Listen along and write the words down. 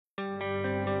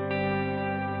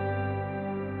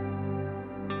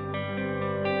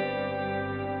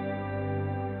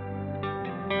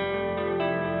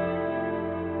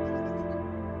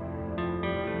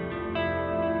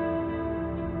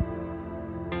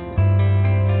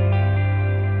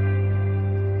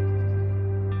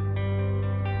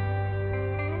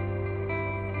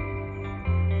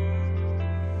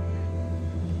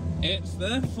It's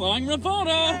the Flying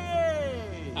Reporter!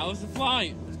 Yay! How was the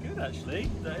flight? It's good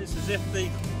actually. It's as if the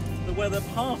weather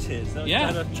parted. So Yeah.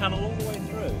 It's had a channel all the way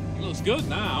through. It looks good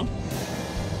now.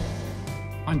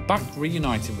 I'm back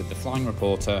reunited with the Flying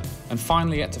Reporter and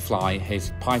finally get to fly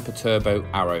his Piper Turbo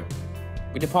Arrow.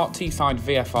 We depart Teesside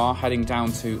VFR heading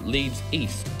down to Leeds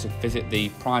East to visit the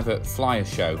private flyer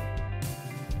show.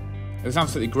 It was an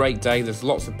absolutely great day. There's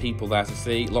lots of people there to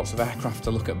see, lots of aircraft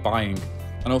to look at buying,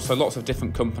 and also lots of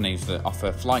different companies that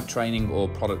offer flight training or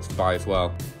products to buy as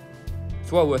well.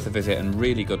 It's well worth a visit and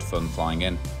really good fun flying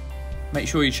in. Make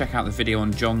sure you check out the video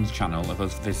on John's channel of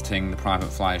us visiting the private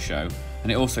flyer show,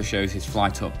 and it also shows his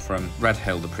flight up from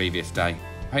Redhill the previous day.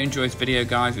 I hope you enjoyed this video,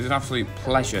 guys. It was an absolute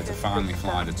pleasure to finally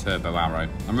fly the Turbo Arrow.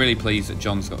 I'm really pleased that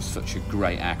John's got such a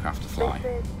great aircraft to fly.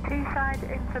 This is Teesside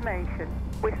information.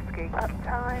 Whiskey up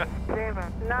time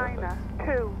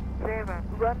 0920.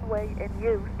 Runway in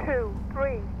use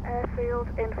 23. Airfield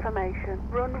information.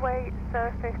 Runway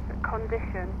surface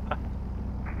condition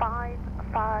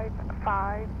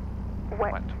 555.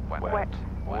 Wet.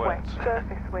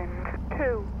 Surface wind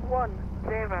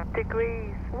 210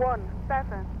 degrees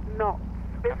 17 knots.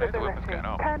 Visibility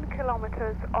 10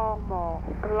 kilometers or more.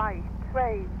 Light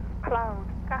rain cloud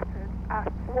scattered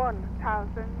at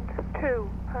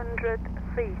 1,200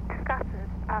 feet. Scattered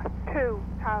at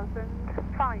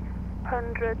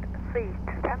 2,500 feet.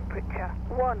 Temperature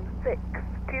 16.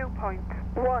 Dew point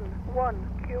 11.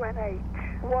 QNH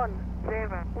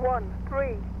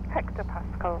 1013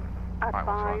 hectopascals.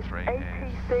 Advise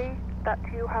ATC that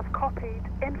you have copied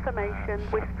information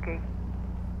whiskey.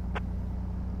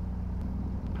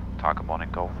 Tiger Morning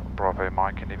Golf, Bravo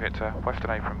Mike, India Victor, Western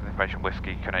A from Information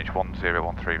Whiskey, QNH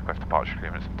 1013, request departure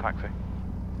clearance and taxi.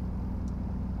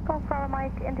 Golf Bravo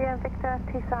Mike, India Victor,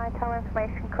 Teesside, tower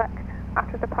information correct.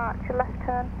 After departure, left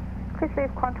turn, please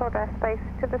leave controlled airspace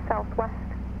to the southwest,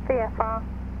 VFR,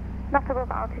 not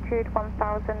above altitude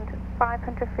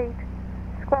 1,500 feet,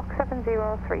 squawk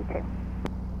 7032.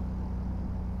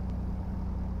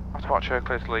 Departure,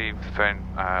 clear to leave, phone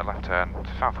left turn to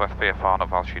southwest VFR,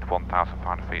 not altitude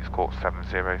 1,500 feet, squawk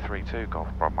 7032, Golf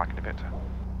Bravo Mike, India Victor.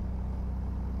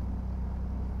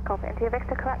 Golf India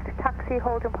Victor correct, taxi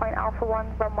holding point Alpha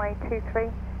 1, runway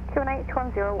 23, QNH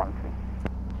 1013.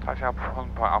 Taxi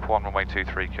Alpha 1, runway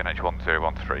 23, QNH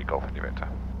 1013, Golf India Victor.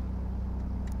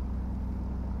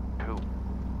 Cool.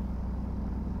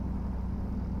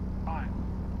 Right,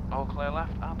 all clear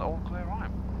left and all clear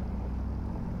right.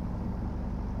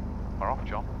 We're off,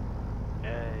 John.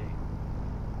 Yay.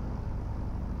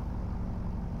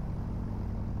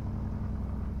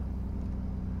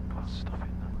 Got stuff in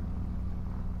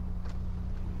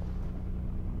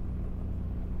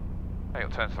there. Hey, it'll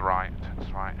turn to the right,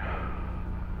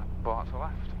 bar to the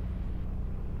left.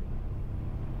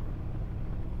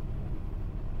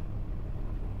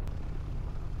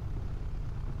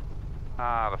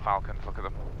 Ah, the Falcons, look at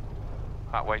them.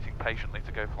 Waiting patiently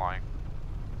to go flying.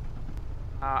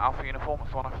 Alpha uniform, that's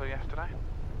the one I flew yesterday.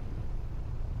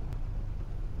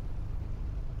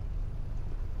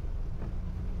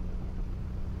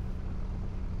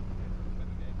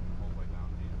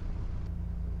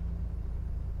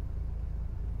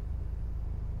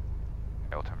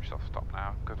 All temperatures off stop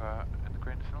now. Good in the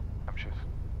green still. Temperatures.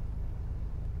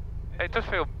 It does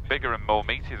feel bigger and more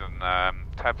meaty than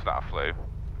Tebs that I flew.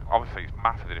 Obviously it's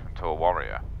massively different to a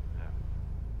Warrior.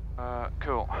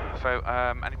 Cool. So,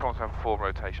 any problems with forward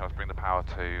rotation, I'll bring the power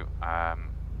to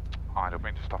idle,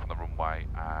 bring to stop on the runway,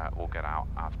 or get out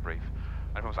as brief.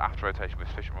 Any problems after rotation with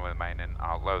sufficient runway remaining,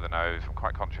 I'll lower the nose. I'm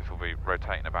quite conscious we'll be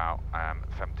rotating about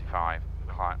 75,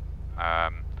 climb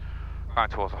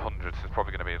towards 100, so there's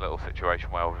probably going to be a little situation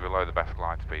where we'll below the best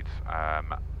glide speeds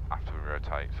after we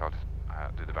rotate, so I'll just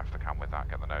do the best I can with that,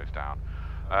 get the nose down.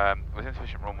 With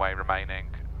insufficient runway remaining,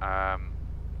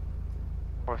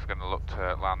 we're also going to look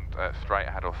to land straight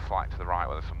ahead or slight to the right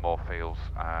where there's some more fields.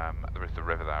 There is the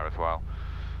river there as well.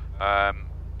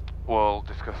 We'll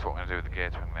discuss what we're going to do with the gear,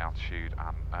 twin the altitude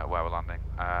and where we're landing.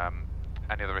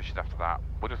 Any other issues after that,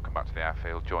 we'll just come back to the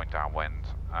airfield, join downwind.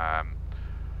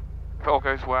 If it all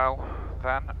goes well,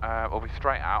 then we'll be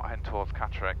straight out, heading towards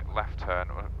Catterick, left turn,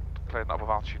 we're cleared up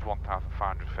above altitude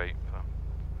 1,500 feet.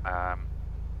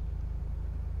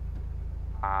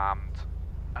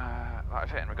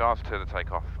 That's it. In regards to the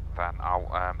takeoff, then I'll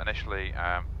initially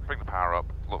bring the power up,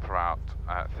 look for out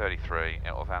 33,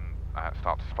 it will then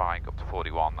start to spike up to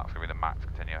 41, that's going to be the max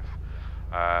continuous.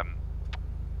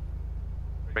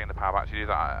 Bring the power back, do you do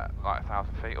that at like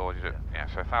 1,000 feet, or do you do, yeah,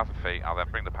 so 1,000 feet, I'll then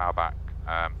bring the power back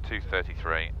to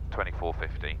 33,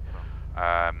 2450.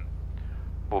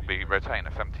 We'll be rotating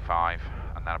at 75,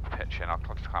 and then I'll pitch in, I'll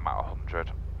just climb out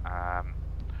 100.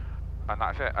 And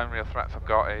that's it. Only real threats I've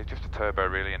got is just a turbo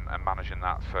really, and managing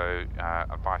that. So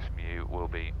advice from you will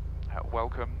be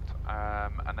welcomed.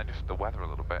 And then just the weather a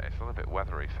little bit. It's a little bit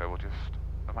weathery, so we'll just.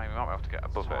 I mean, we might be able to get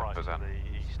above It's all right it, but to then. the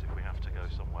east if we have to go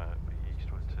somewhere. It'll be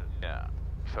eastward to. Yeah.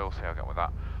 So we'll see how I get with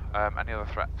that. Any other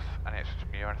threats? Any extras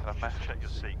from you? Anything I've Just missed? check your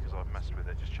seat because I've messed with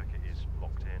it. Just check it is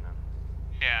locked in and.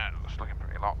 Yeah, it's looking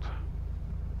pretty locked.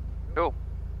 Cool.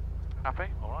 Happy?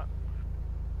 All right.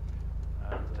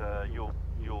 And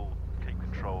you'll keep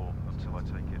control until I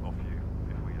take it off you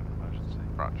if we have an emergency.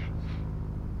 Right.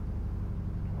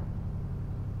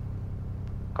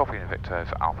 Copy Victor's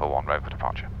Alpha 1 road for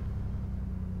departure.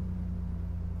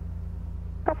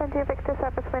 Golf India Victor,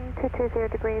 surface wind 220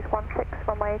 degrees 16,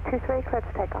 runway 23, clear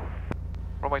to take off.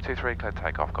 Runway 23, clear to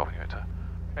take off, copy Victor.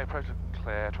 Okay, approach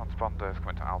clear, transponders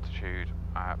coming to altitude,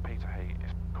 Peter heat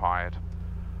is required,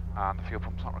 and the fuel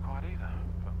pump's not required either.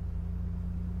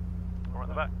 All right,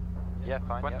 the back. Yeah,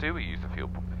 fine. When do we use the fuel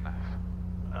pump in this?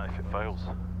 If it fails,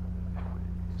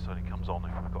 it only comes on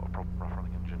if we've got a problem rough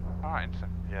running engine. Alright,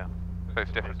 interesting. Yeah. So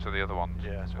it's different to the other ones?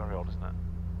 Yeah, it's very odd, isn't it?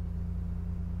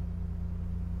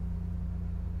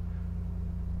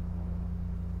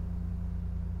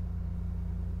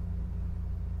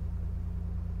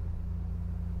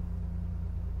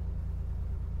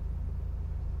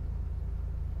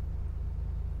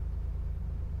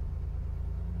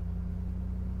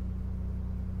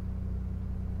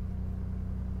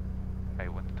 Okay,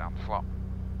 wind's down the slot.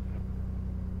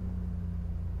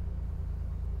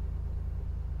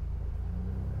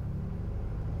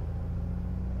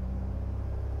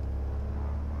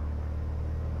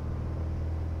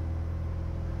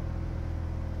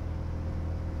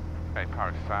 Okay, power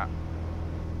is set.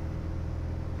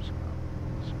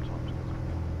 Sometimes it's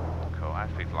Cool,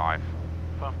 airspeed's live.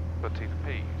 fun. Good T's and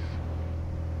P's.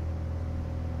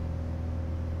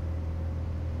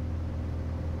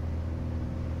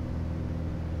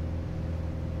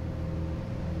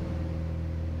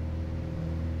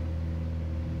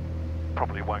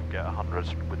 Probably won't get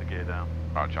 100 with the gear down.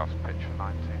 Right, just pitch for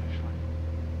 90 initially.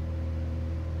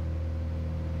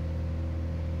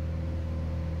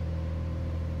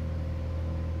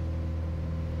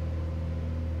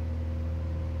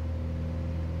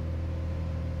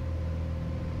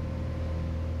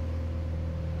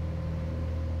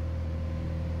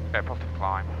 Okay, positive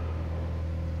climb.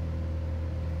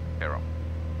 Gear up.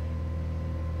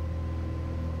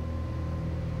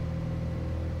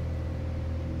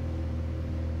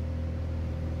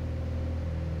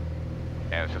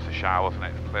 Yeah, it was just a shower, wasn't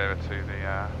it? It's clearer to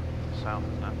the South,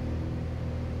 isn't it?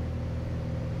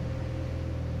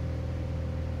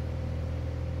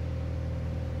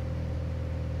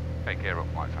 okay, gear up,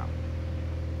 lights out.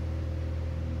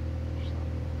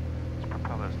 This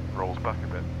propeller rolls back a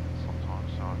bit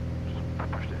sometimes, so I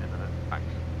just pushed it in a bit. Thanks.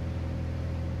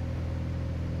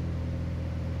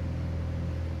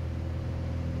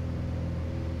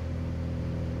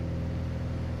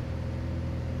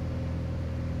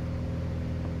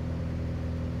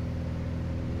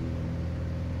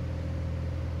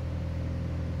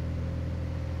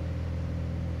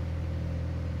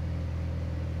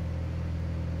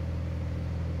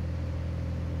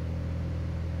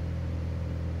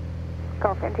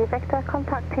 Golf India Victor,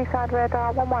 contact Teesside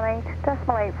radar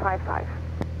 118.855.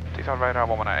 Teesside radar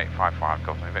 118.855,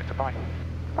 Golf India Victor, bye.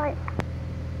 Bye.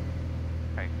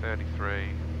 Okay, 33.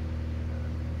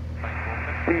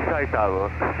 Teesside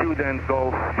Tower, student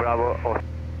Golf Bravo Oscar.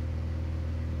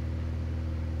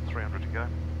 300 to go.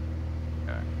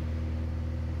 Okay.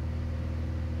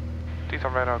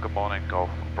 Teesside radar, good morning,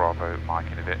 Golf Bravo, Mike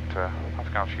India Victor.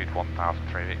 Passing altitude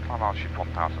 1,003 feet, climb altitude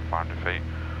 1,500 feet.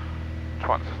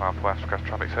 Twice to the southwest, request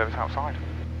traffic service outside.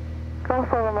 Golf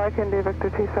Bravo Mike India Victor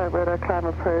Teesside radar climb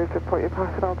approved, report your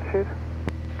passing altitude.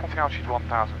 Passing altitude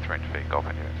 1,300 feet, Golf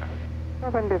India Victor.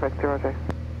 Golf India Victor, roger.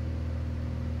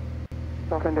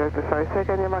 Golf India Victor, sorry, say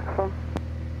again your microphone.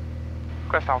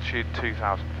 Request altitude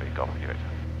 2,000 feet, Golf India Victor.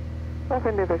 Golf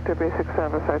India Victor, B6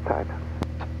 service outside.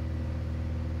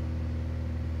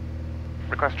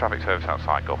 Request traffic service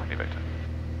outside, Golf India Victor.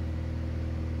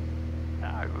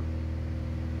 No.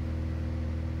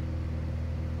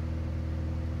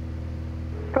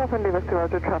 Golf India Victor,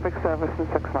 roger, traffic service in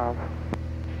 6 miles.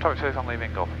 Traffic service on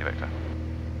leaving, Golf India Victor.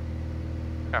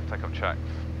 We have to take up checks.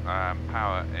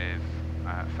 Power is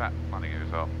set, landing gear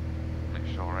is up,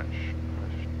 mixture storage,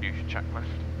 use your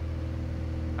checklist.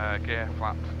 Gear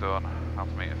flaps done,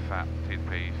 altimeter set,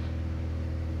 T&Ps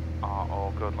are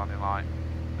all good, landing light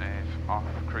is off,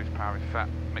 cruise power is set,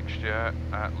 mixture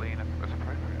lean as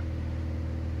appropriate.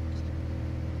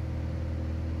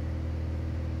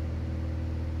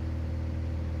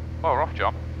 Well, we're off,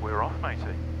 John. We're off,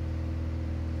 matey.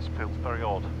 This feels very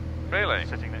odd. Really?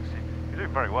 Sitting next to you. You're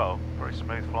doing very well. Very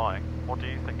smooth flying. What do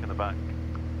you think in the back?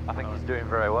 I think he's doing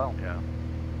very well. Yeah.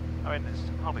 I mean, it's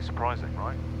hardly surprising,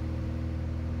 right?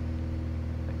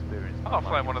 Experience. I've not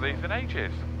flown one of these in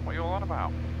ages. What are you all on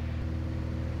about?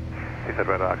 Teesside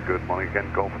Radar, good morning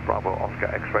again. Golf Bravo Oscar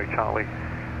X-Ray Charlie.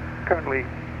 Currently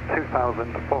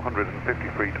 2,450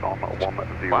 feet on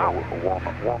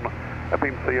 1011.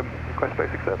 Beam CM, request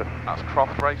basic service. That's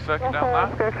Croft Race Circuit down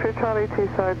Oscar there. X-ray Charlie,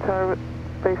 Teesside Tower,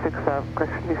 basic service.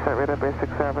 Question Teesside Radar, basic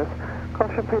service.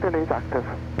 Caution, Peter Leeds active.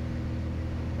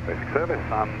 Basic service,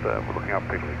 and we're looking out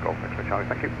for people in Golf X-ray Charlie,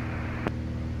 thank you.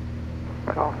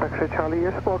 Golf X-ray Charlie,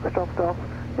 your smoke is dropped off.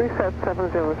 Reset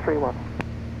 7031.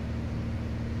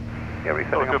 Yeah,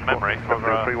 resetting Got a good on memory for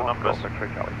 7031, numbers. Golf X-ray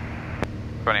Charlie.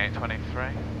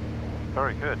 2823.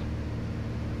 Very good.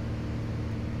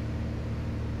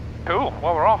 Cool,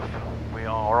 well we're off. We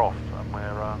are off, and we're,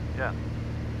 yeah.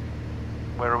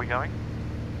 Where are we going?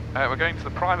 We're going to the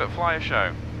private flyer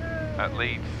show at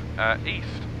Leeds East,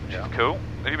 which is cool.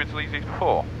 Have you been to Leeds East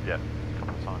before? Yeah, a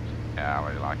couple of times. Yeah, I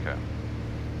really like it.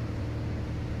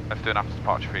 Let's do an after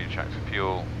departure feeder checks for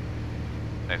fuel.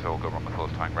 It's all good on the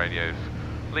fullest tank radios.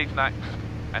 Leeds next,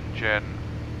 engine.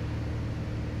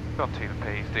 Got T and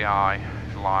P's, DI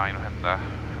is line in the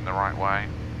right way.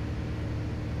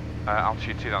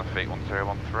 Altitude 2,000 feet,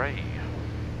 1013.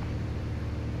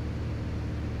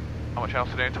 How much else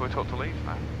to do until we talk to Leeds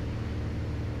now?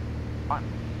 Fine. Do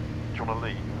you want to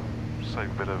leave? Save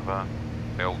a bit of,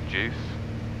 The old juice.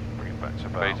 bring it back to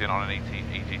about... Phase in on an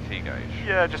EGT gauge.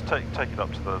 Yeah, just take it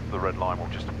up to the red line, will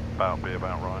just be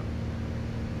about right.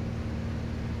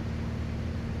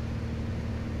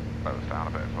 Slow us down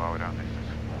a bit as well, we don't need to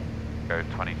go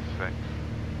 26.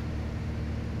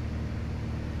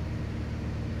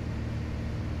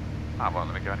 That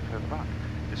won't let me go any further back.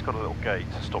 It's got a little gate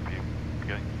to stop you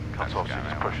getting cut off, so you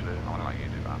just push it in. I want to let you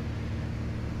do that.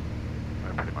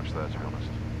 We're pretty much there, to be honest.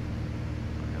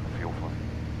 Get the fuel flow.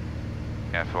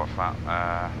 Yeah, so what's that?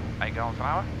 8 gallons an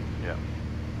hour? Yeah.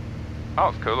 Oh,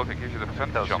 it's cool, look, it gives you the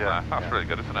percentage does, on yeah, there. That's yeah. really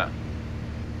good, isn't it?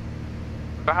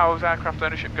 But how's aircraft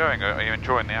ownership going? Are you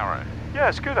enjoying the Arrow? Yeah,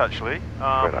 it's good actually.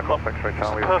 Radar, Golf X-ray It's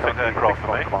Charlie. a perfect aircraft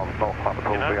for me. Command North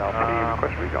Hartlepool, You know, VRP,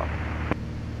 request recon.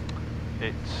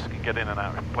 It can get in and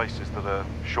out in places that are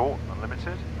short and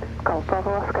limited. Golf Bravo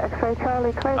Oscar X-ray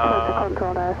Charlie, clear to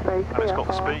control airspace. And it's got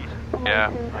the speed.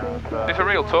 Yeah. It's a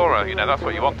real tourer, you know, that's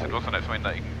what you wanted, wasn't it? Something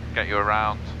that can get you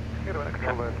around. I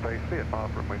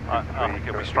think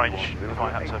it'd be strange if I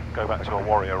had to go back to a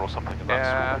Warrior or something of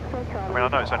that sort. I mean, I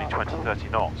know it's only 20, 30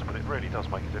 knots, but it really does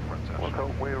make a difference, actually.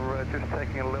 So we're just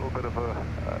taking a little bit of a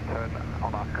turn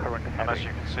on our current heading. And as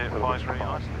you can see, it flies really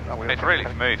nicely. It's really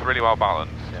smooth, really well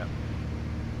balanced. Yeah.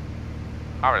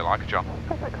 I really like it, John.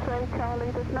 X-ray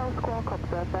Charlie, there's no squawk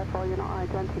observed, therefore you're not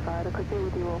identified. I could deal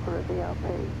with you over a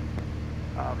VLP.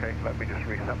 Okay, let me just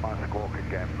reset my squawk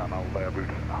again and I'll route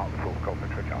Hartlepool, Golf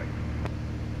X-ray Charlie.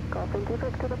 Golf India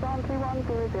Victor, the boundary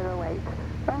 1008.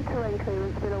 Ground terrain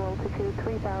clearance below altitude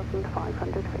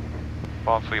 3,500 feet.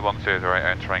 Barnsley 1008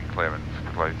 own terrain clearance,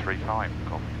 below 35.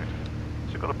 So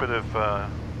you've got a bit of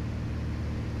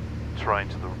terrain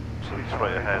to the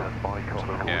straight ahead and to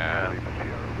the Yeah.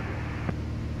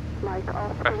 Mike,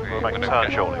 Definitely. We'll make a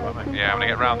turn shortly, won't we? Yeah, I'm going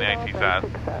to get round the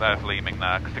 80Z. There's Leeming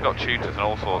there, because they've got tutors and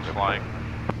all sorts flying.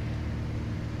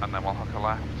 And then we'll hook a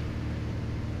left.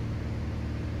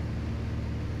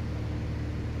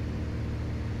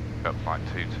 Got flight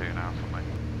 22 now, something.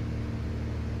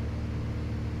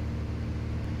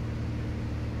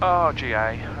 Oh, GA,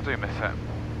 I do miss it.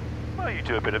 Well, you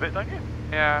do a bit of it, don't you?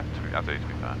 Yeah, I do, to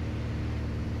be fair.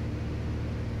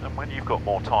 And when you've got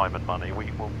more time and money,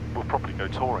 we'll probably go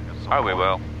touring at some Oh, point. we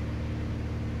will.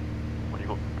 When you've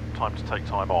got time to take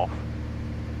time off,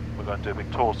 we're going to do a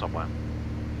big tour somewhere.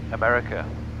 America.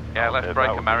 Yeah, let's break that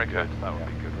would be America. good. That would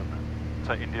be good, wouldn't it?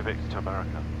 Take India Victor to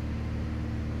America.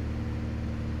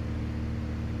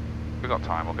 We've got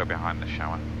time, we'll go behind the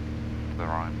shower. To the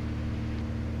right.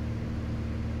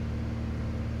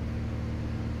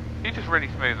 It's just really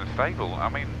smooth and stable. I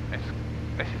mean, this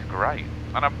is great.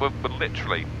 And we're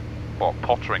literally, what,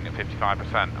 pottering at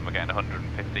 55% and we're getting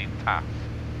 115 TAS.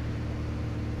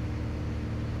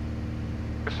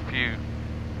 Just a few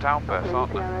downbursts,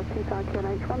 aren't there?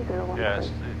 Yeah, it's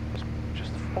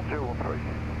just the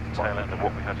tail end of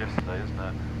what we had yesterday, isn't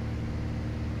it?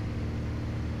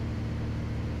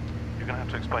 You're going to have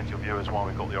to explain to your viewers why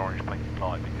we've got the orange blinking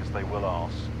light, because they will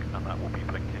ask, and that will be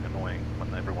blinking annoying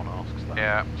when everyone asks that.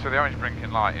 Yeah, so the orange blinking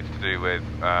light is to do with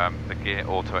the gear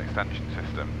auto extension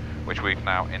system, which we've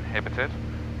now inhibited,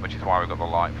 which is why we've got the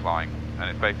light flying and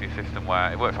it's basically a system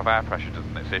where it works off air pressure,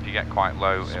 doesn't it? So if you get quite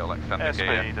low, it'll extend the gear.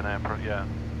 Airspeed and air pressure, yeah.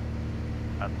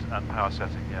 And power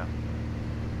setting, yeah.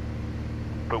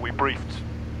 But we briefed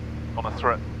on a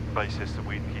threat basis that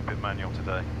we'd keep it manual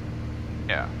today.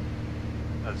 Yeah.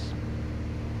 As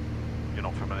you're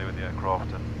not familiar with the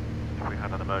aircraft, and if we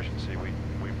had an emergency, we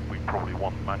probably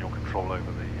want manual control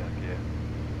over the gear.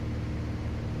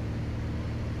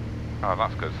 Oh,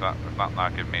 that's good. So that now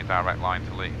gives me a direct line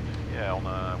to Leeds. Yeah, on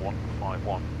a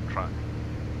 151 track.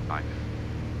 Nice.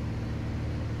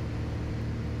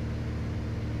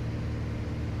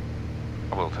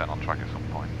 I will turn on track at some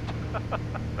point.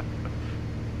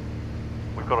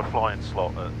 We've got a flying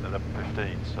slot at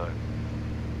 11:15, so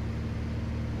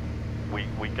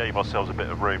we gave ourselves a bit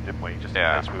of room, didn't we? Just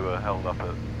in case we were held up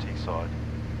at Teesside.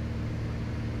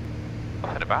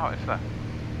 Nothing about it, is there?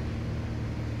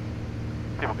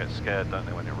 People get scared, don't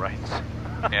they, when it rains?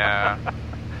 Yeah.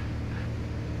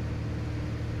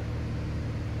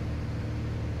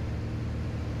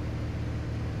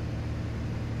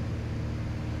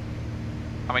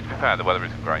 I mean, to be fair, the weather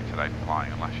isn't great today for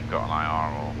flying unless you've got an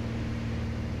IR or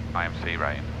IMC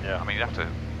rain. Yeah. I mean, you'd have to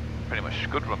pretty much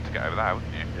scud run to get over there,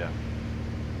 wouldn't you? Yeah.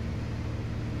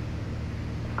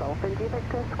 Golf India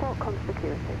Victor, squawk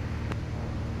conspicuity.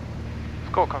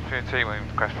 Squawk conspicuity, we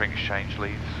request for exchange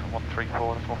Leeds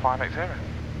 134.580.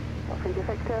 Golf India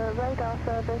Victor, radar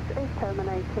service is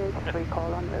terminated.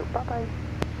 Recall en route. Bye bye.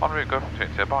 En route, go from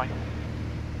Victor, bye.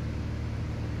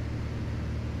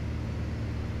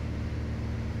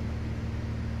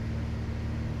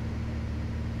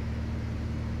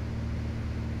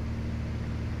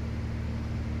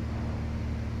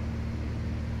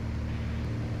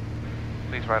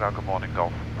 Leeds radar, good morning,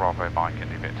 Golf Bravo Mike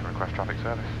India Victor, request traffic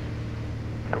service.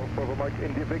 Golf Bravo Mike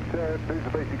India Victor, please the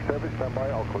basic service, stand by,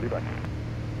 I'll call you back.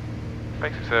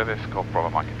 Basic service, Golf Bravo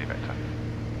Mike India Victor.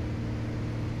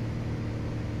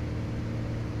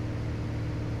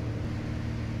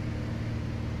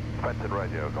 Benton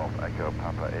Radio, Golf Echo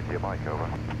Papa India Mike, over.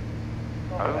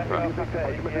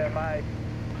 Over.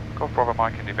 Golf Bravo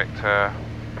Mike India Victor,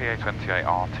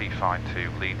 PA-28RT Teesside to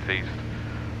Leeds East.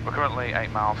 We're currently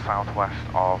 8 miles southwest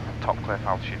of top cliff,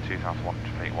 altitude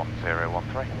 2,100 feet,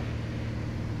 1013.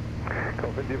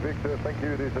 Golf India Victor, thank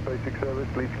you. It is a basic service.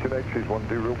 Leeds QNH is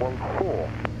 1014.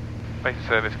 Basic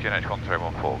service QNH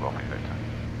 1014, Golf India Victor.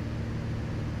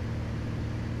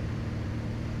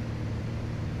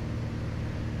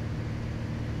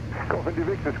 Golf India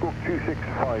Victor, squawk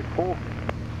 2654.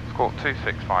 Squawk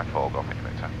 2654, Golf India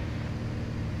Victor.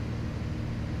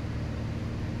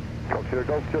 Golf Sierra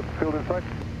Golf, just field in sight.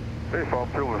 Hey, farm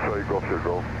field in sight, Golf Sierra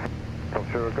Golf. Golf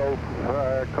Sierra Golf,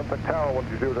 contact tower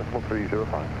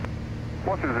 120.305.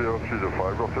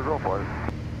 120.305, Golf Sierra Golf 5.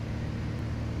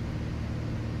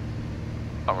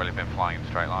 Not really been flying in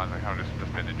straight lines, I've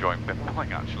just been enjoying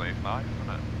bimbling actually, it's nice,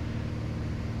 isn't it?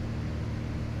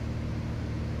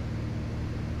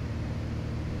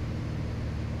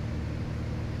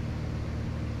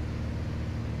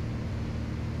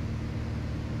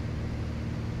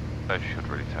 They should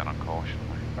really turn on caution.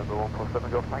 November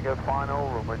 147 Golf Tango final,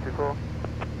 runway 24.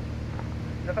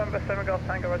 November 7 Golf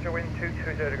Tango, Roger, wind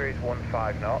 220 degrees,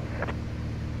 15 knots.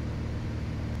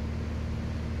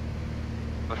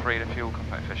 Let's read a fuel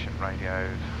contact efficient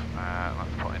radios,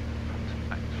 let's put in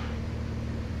next.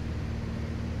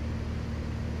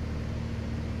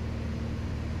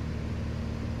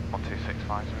 One, 2, 6,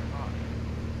 5, 0, 5.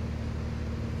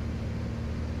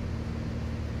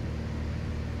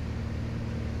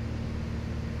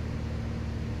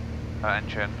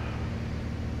 Engine,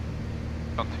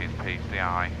 front TSP,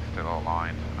 DI, still all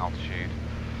aligned, altitude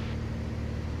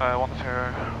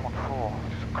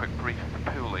 1014, just a quick brief of the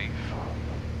poolies.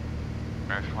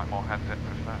 Maybe slightly more heads in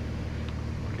for a sec.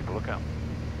 We'll keep a lookout.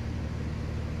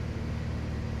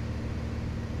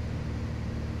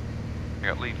 We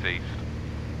got Leeds East,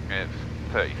 it's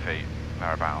 30 feet,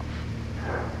 thereabouts.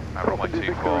 Runway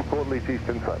 24. Report Leeds East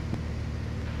inside.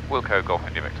 Wilco, Golf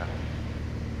India Victor.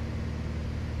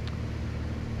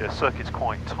 Yeah, circuit's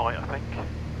quite tight, I think.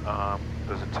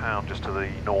 There's a town just to the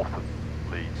north of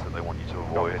Leeds that they want you to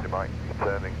avoid. Golf India Mike,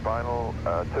 turning final,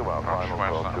 2 mile final,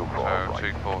 Where's 24 that? right. So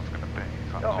 24's going to be.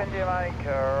 That's Golf India Mike,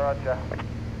 Roger.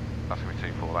 That's going to be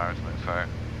 24 there, isn't it? So.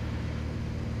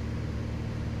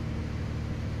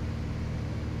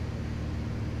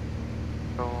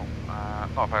 Cool.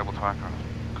 Not available to aircraft.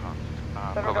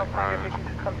 Seven Golf Tango, if you can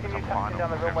continue taxing down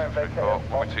the runway and vacate at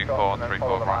 124 and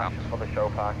 34 right hand. for the show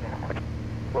parking.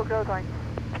 We'll go, thanks.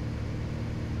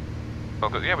 Well,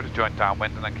 good. Yeah, we'll just join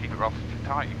downwind and then keep it relatively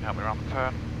tight. You can help me around the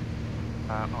turn.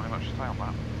 Not really much to say on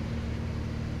that.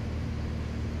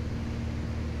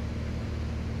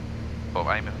 Sort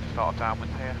of aiming to start a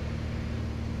downwind here.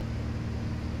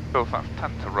 Feels that's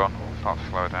 10 to run, we'll start to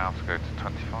slow down to go to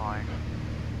 25.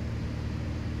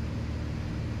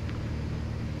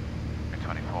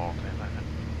 24 will do then.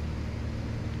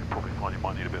 You'll probably find you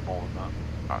might need a bit more than that.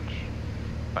 Much.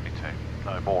 22.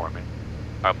 No, more, I mean.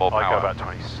 More power. I go about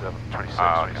 27, 26,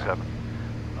 Okay. 27.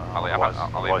 I'll leave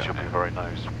Otherwise it you'll be in. very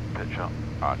nose pitch up.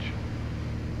 Much.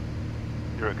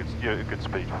 You're at a good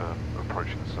speed for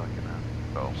approaching the circuit now.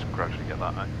 Cool. Just gradually get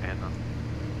that in and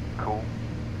cool.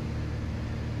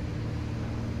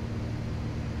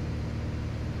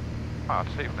 Hard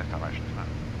to see from this direction, isn't it?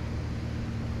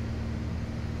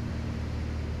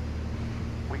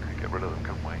 We could get rid of them,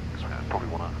 couldn't we? Because we probably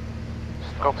want to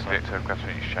Golf Victor,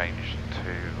 gradually changed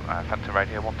to Fenton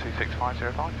Radio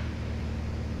 126505.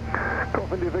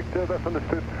 Golf India Victor, that's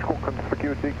understood. Squawk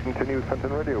conspicuity, continues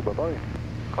Fenton Radio, bye-bye.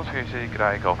 Conspiracy, good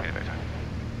day, Golf India Victor.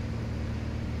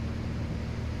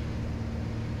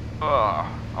 Oh,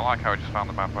 I like how we just found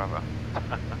the bad weather.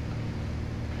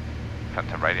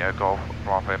 Fenton Radio, Golf,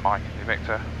 Bravo, Mike, India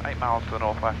Victor, 8 miles to the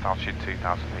northwest, altitude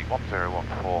 2,000 feet,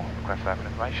 1014, request level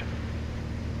information.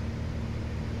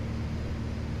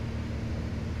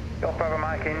 Golf Bravo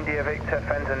Mike, India Victor,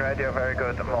 Fenton Radio, very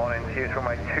good morning to you.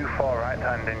 Runway 24 right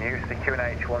hand in use, the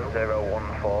QNH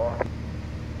 1014.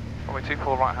 Runway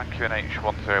 24 right hand QNH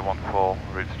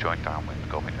 1014, route to join downwind,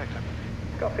 Golf India Victor.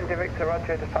 Golf India Victor,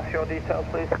 Roger, just pass your details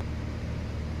please.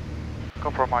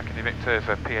 Golf Bravo Mike, India Victor is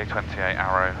a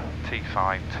PA-28RT,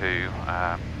 Teesside to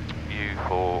U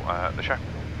for the show,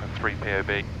 3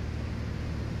 POB.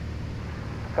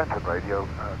 Fenton Radio,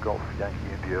 Golf Yankee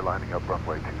India, lining up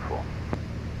runway 24.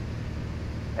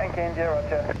 Yankee India,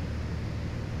 Roger.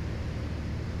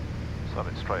 So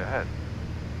it's straight ahead.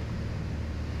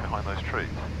 Behind those trees.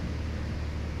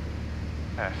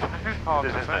 Yes, it's hard It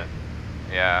is, to isn't see. it?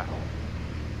 Yeah.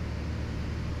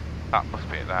 That must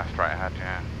be it there, straight ahead,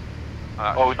 yeah.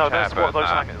 Oh no, that's what those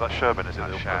hanging. That's Sherburn, is it?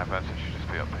 That's Sherburn, so it should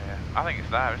just be up here. I think it's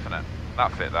there, isn't it?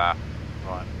 That's it there.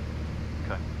 Right.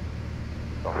 Okay.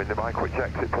 Golf India Mike, which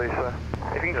exit please, sir?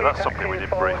 If you Yeah, that's something we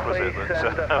didn't brief, was it?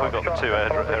 That we've got the two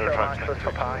aerodromes next to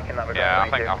each other. Yeah, I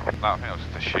think it was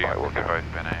just a shoot. We've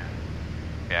both been here.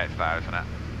 Yeah, it's there, isn't it?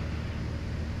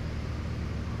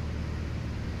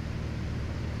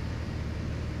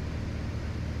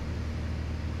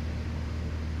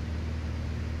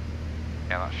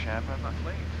 Yeah, that's Sherburn, that's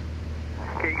Leeds.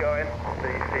 Keep going,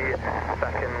 the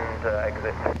second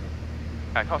exit.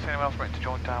 I can't see anyone else ready to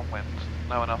join downwind.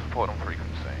 No one else reported on frequency.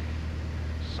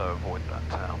 So avoid that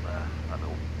town there, that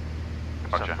little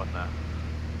Roger. settlement there.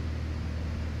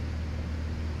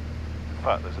 In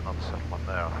fact, there's another settlement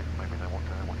there. I think maybe they want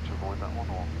you to avoid that one,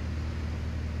 or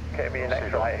Okay, be your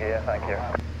next right here, thank you.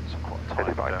 it's quite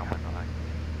a tight downwind, I think.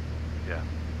 Yeah.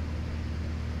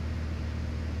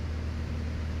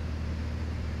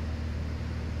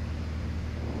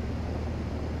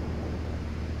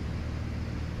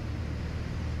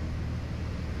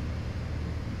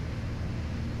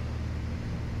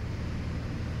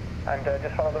 And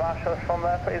just follow the marshals from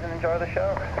there please and enjoy the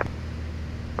show.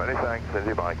 Many thanks,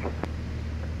 India Mike.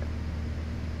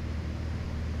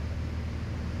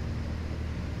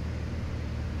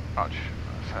 Much.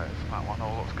 So that one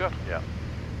all looks good. Yeah.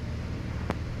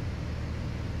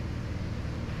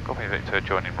 Copy Victor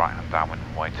joining right hand downwind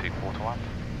from way 24 to land.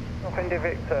 Golf India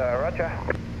Victor, Roger.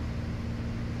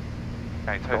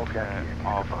 Okay, take of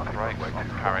brakes on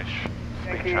carriage.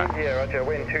 Speed Yankee check. India, Roger,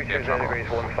 wind 220 degrees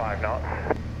 15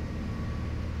 knots.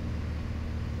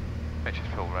 Pitch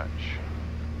is full rich.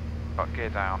 Got gear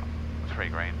down, 3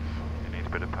 greens. You need a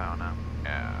bit of power now.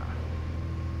 Yeah.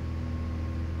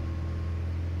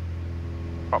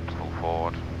 Props full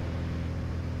forward.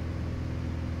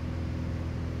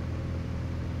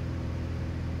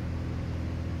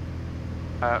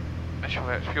 Initial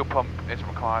fuel pump isn't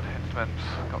required. Instruments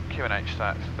got QNH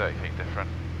sets, 30 feet different.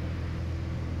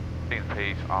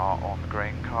 D&Ps are on the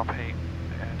green. Carb heat.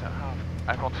 Don't have.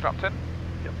 Everyone strapped in?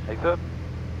 Yep. Ether.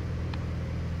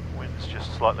 Wind's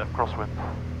just slightly left crosswind.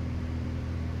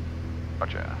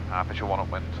 Roger. Visual 1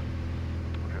 upwind.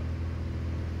 Roger.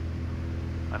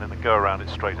 And in the go around,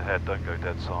 it's straight ahead. Don't go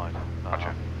dead side.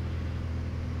 Roger.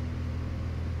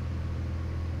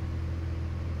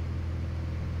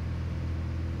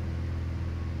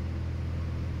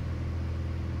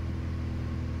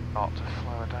 Start to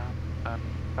slow her down and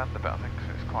bend a bit, I think,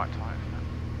 because it's quite tight, isn't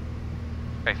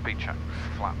it? Okay, speed checks,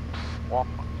 flaps 1.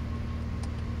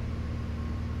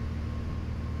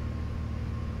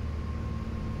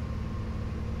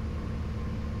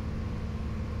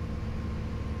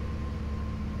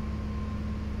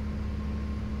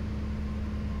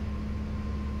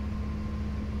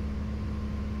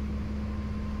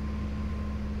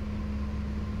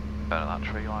 Burn that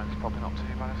tree line is probably not too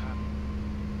bad, is it?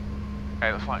 Okay,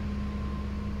 it looks like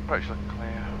approach looking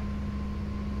clear.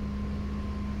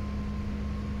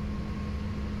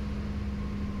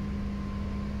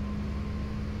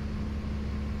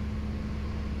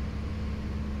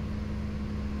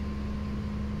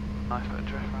 Nice bit of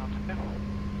drift round here.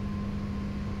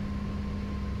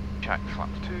 Check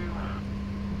flaps 2.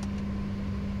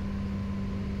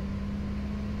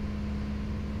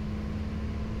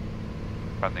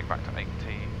 Bending back to 80.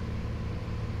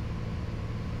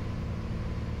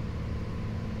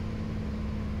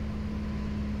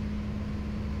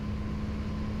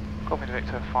 Copy to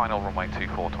Victor, final runway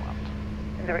 24 to land.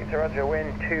 India Victor, roger,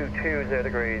 wind 220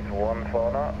 degrees, 14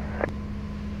 knots.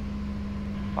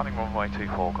 Landing runway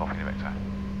 24, copy to Victor.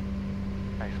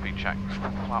 Okay, speed checks,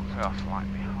 flaps we are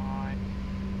slightly high.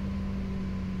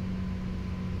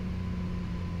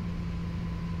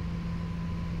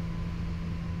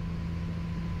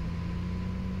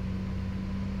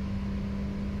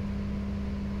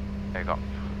 Okay, got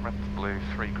red, blue,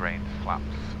 3 greens, flaps,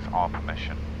 it's our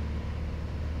permission.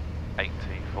 80,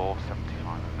 475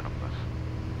 are the numbers.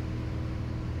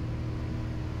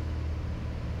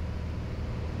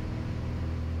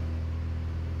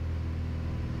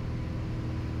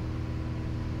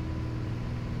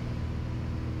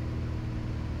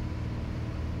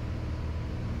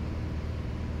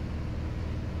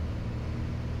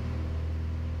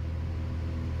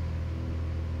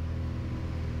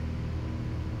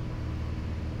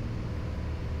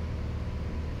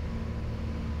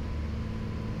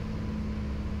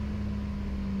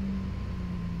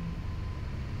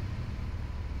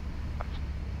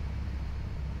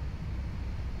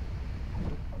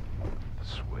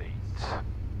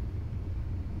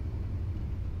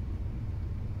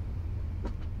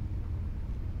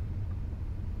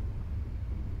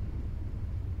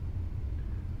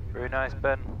 Very nice,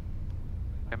 Ben.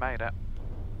 We made it.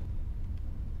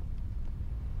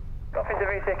 Copy to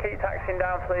Victor, keep taxiing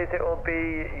down please, it will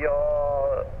be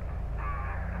your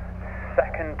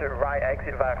second right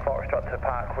exit via Foxtrot to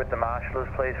park with the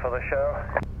marshallers please for the show.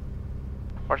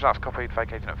 Roger, that's copied,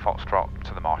 vacating at Foxtrot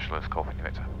to the marshallers, copy to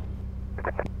Victor.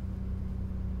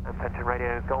 Fenton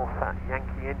Radio Golf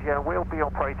Yankee India will be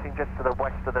operating just to the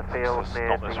west of the field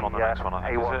near the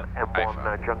A1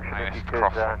 M1 junction. If you could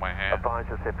advise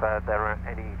us if there are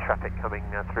any traffic coming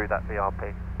through that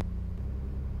VRP.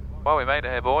 Well, we made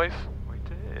it here, boys. We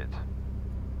did.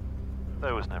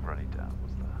 There was never any doubt,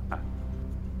 was there?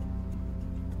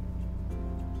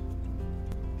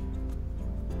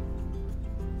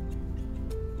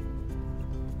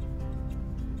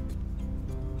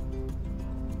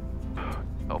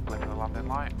 Little blip of the landing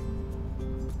light.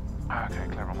 Okay,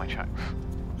 clear on my checks.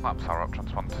 Laps are up,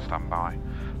 transponder to standby.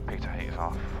 Peter heat is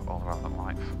off, all the relevant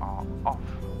lights are off.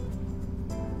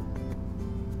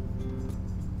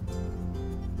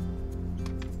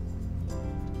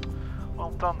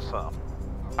 Well done, sir.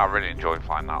 I really enjoyed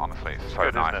flying that, honestly. It's so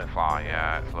good, nice to fly,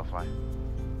 yeah, it's lovely.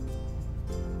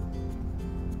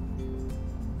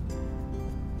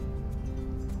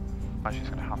 Now she's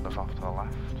going to hand us off to the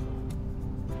left.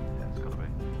 Yeah, it's got to be.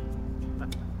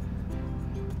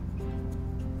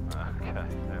 Okay,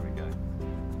 there we go.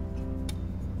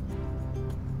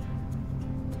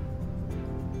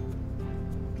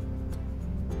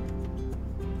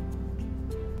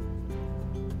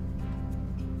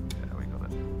 Yeah, we got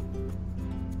it.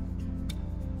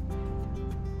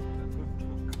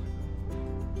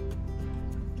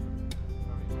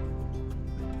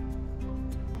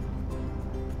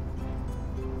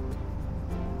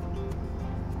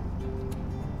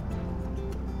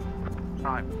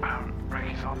 Right,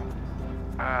 brake is on.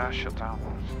 Shut down.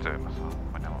 Just do it myself.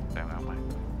 We know what we're doing, don't we?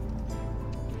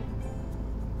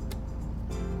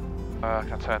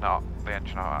 Can I turn up the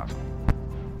engine out?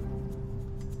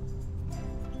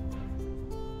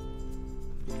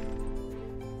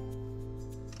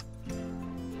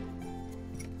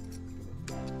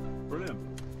 Brilliant.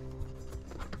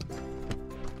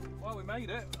 Well, we made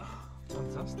it.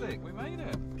 Fantastic, we made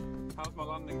it. How's my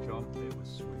landing, John? It was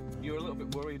sweet. You were a little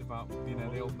bit worried about, you know,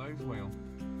 the old nose wheel.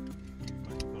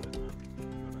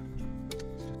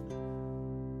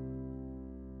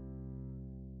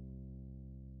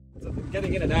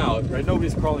 Getting in and out, right?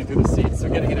 Nobody's crawling through the seats, so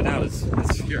getting in and out is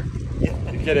here. Yeah.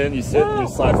 You get in, you sit, and you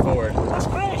slide forward. That's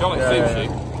great. John,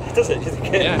 it Does it? Is it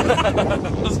good? Yeah.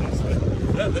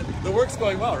 The work's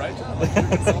going well, right, John?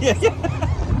 Yeah.